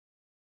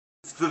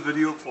Is the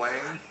video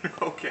playing?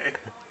 Okay.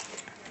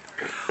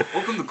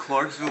 Welcome to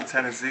Clarksville,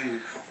 Tennessee,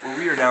 where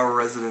we are now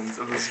residents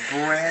of this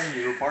brand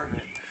new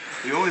apartment.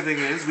 The only thing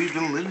is, we've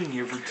been living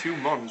here for 2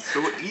 months,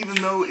 so even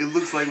though it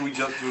looks like we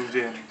just moved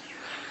in,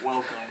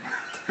 welcome.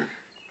 You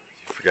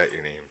forgot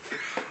your name.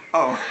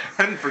 Oh,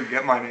 I didn't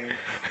forget my name.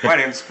 My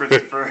name's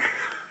Christopher.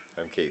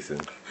 I'm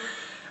Kason.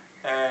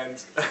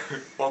 And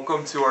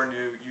welcome to our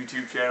new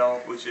YouTube channel,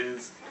 which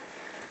is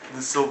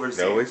The Silver Seas.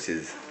 No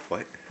witches.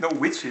 What? No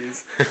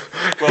witches.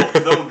 Well,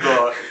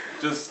 no,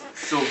 just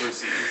Silver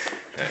Seas.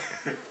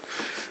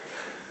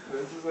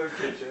 This is our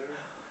kitchen.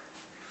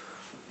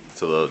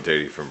 It's a little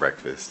dirty from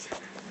breakfast.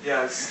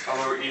 Yes,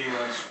 although we're eating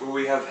lunch, where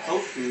we have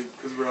health food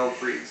because we're health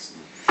freaks,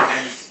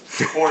 and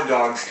corn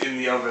dogs in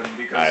the oven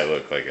because I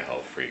look like a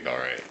health freak,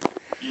 alright.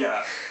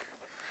 yeah,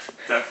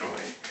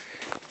 definitely.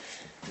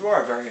 You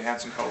are a very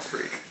handsome health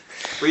freak.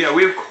 But yeah,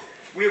 we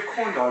have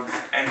corn dogs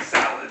and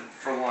salad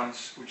for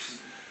lunch, which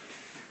is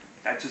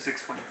that just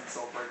explains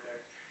itself right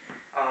there.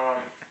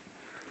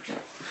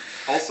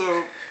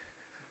 Also,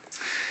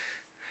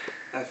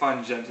 that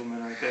fine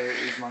gentleman right there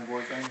is my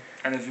boyfriend,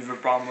 and if you have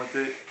a problem with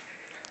it,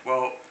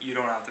 well, you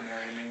don't have to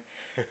marry me.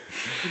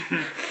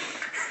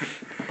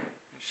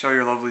 Show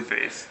your lovely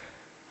face.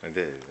 I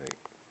did, like,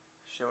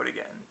 Show it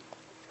again.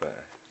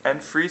 but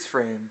And freeze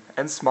frame.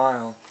 And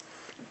smile.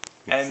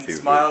 And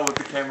stupid. smile with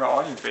the camera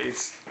on your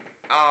face.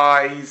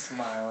 Ah, he's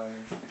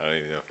smiling. I don't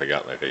even know if I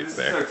got my face This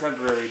is our there.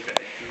 temporary bed.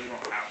 We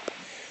don't have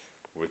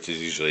Which is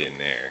usually in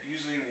there. one.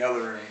 Usually in the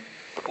other room.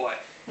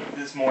 But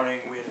this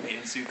morning we had a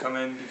maintenance suit come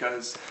in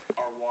because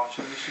our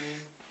washing machine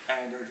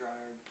and our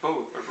dryer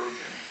both are broken.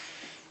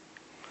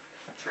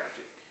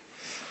 Tragic.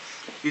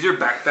 These are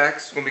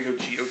backpacks when we go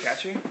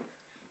geocaching.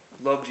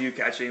 Love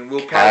geocaching.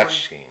 We'll probably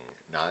Caching,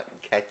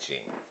 not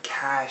catching.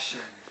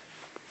 caching.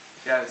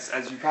 Yes,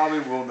 as you probably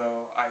will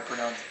know, I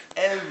pronounce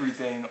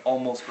everything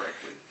almost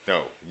correctly.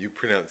 No, you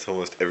pronounce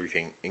almost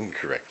everything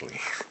incorrectly.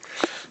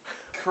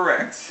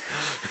 Correct.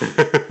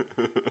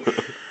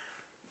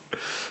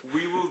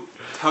 We will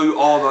tell you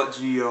all about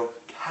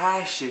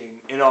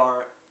geocaching in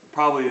our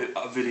probably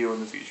a video in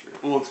the future.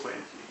 We'll explain it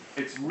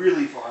to you. It's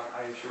really fun,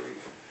 I assure you.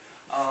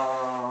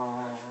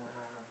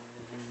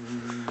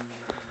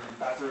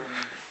 Bathroom.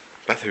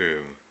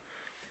 Bathroom.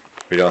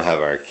 We don't have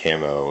our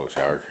camo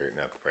shower curtain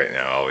up right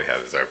now. All we have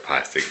is our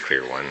plastic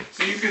clear one.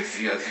 So you can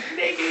see us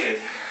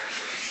naked.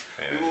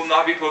 We And will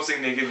not be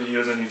posting naked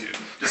videos on YouTube.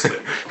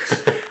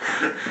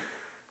 Disclaimer.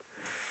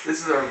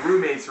 This is our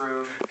roommate's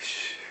room,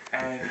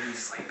 and he's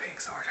sleeping,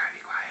 so we're trying to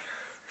be quiet.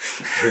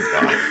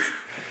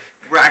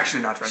 We're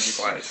actually not trying to be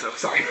quiet, so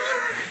sorry.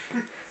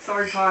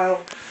 Sorry,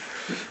 Kyle.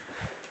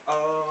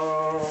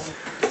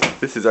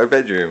 This is our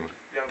bedroom.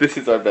 Yep. This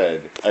is our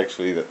bed.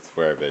 Actually, that's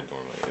where our bed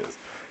normally is.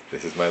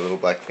 This is my little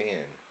black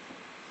fan.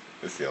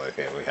 This is the only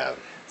fan we have.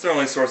 It's our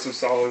only source of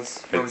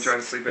solace when we try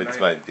to sleep at It's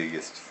night. my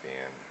biggest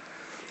fan.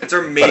 It's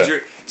our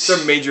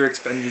major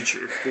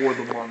expenditure for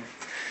the month,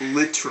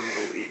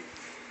 literally.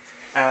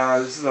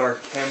 This is our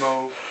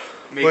camo.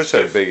 What's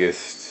our makeshift-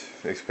 biggest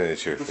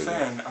expenditure The for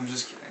fan. I'm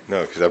just kidding.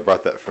 No, because I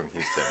brought that from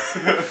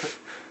Houston.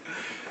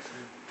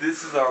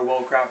 This is our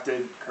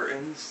well-crafted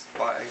curtains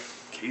by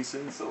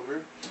Kason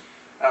Silver.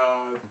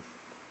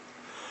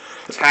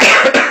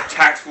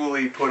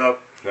 Tactfully put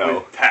up No.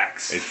 with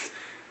tax.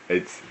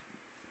 It's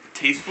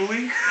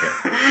Tastefully?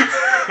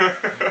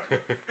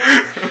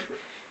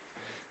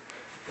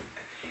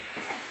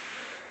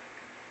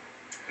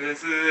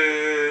 This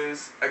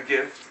is a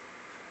gift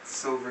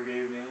Silver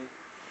gave me.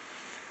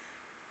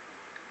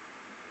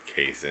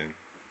 Kason.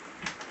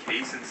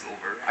 Kason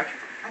Silver. I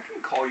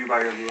can call you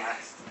by your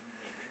last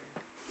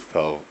name.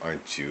 Oh,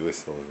 aren't you a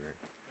silver?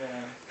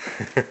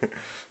 Yeah.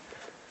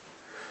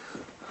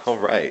 All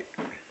right.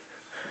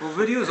 Well,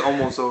 video's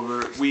almost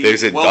over.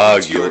 There's a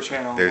welcome dog. to your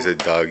channel. There's a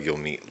dog you'll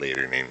meet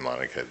later named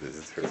Monica. This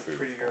is her food.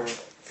 Pretty girl.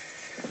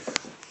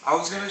 I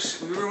was gonna.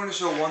 We were gonna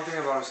show one thing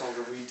about ourselves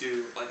that we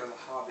do, like as a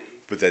hobby.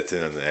 But that's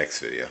in on the next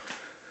video.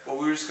 Well,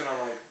 we were just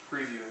gonna like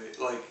preview it.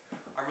 Like,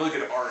 I'm really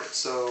good at art,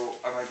 so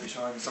I might be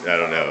showing something. I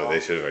don't know. They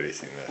should have already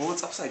seen this. Well,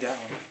 it's upside down.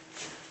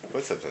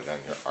 What's upside down?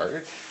 Your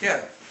art?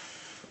 Yeah.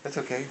 That's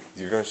okay.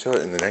 You're gonna show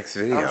it in the next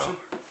video.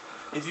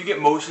 If you get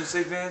motion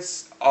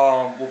sickness,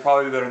 we'll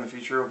probably do better in the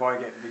future. We'll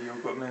probably get video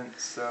equipment,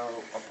 so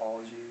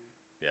apology.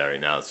 Yeah, right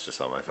now it's just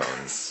on my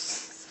phone.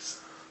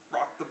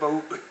 Rock the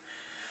boat.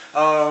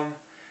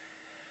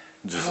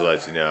 Just to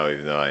let you know,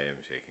 even though I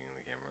am shaking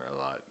the camera a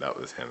lot, that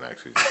was him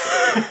actually.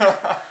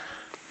 Just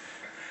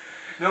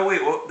No,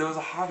 wait. Well, there was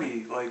a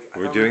hobby. Like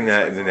We're doing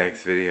that in the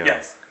next video.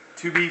 Yes.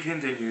 To be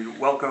continued.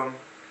 Welcome.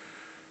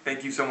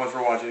 Thank you so much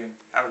for watching.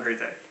 Have a great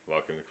day.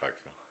 Welcome to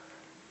Clarksville.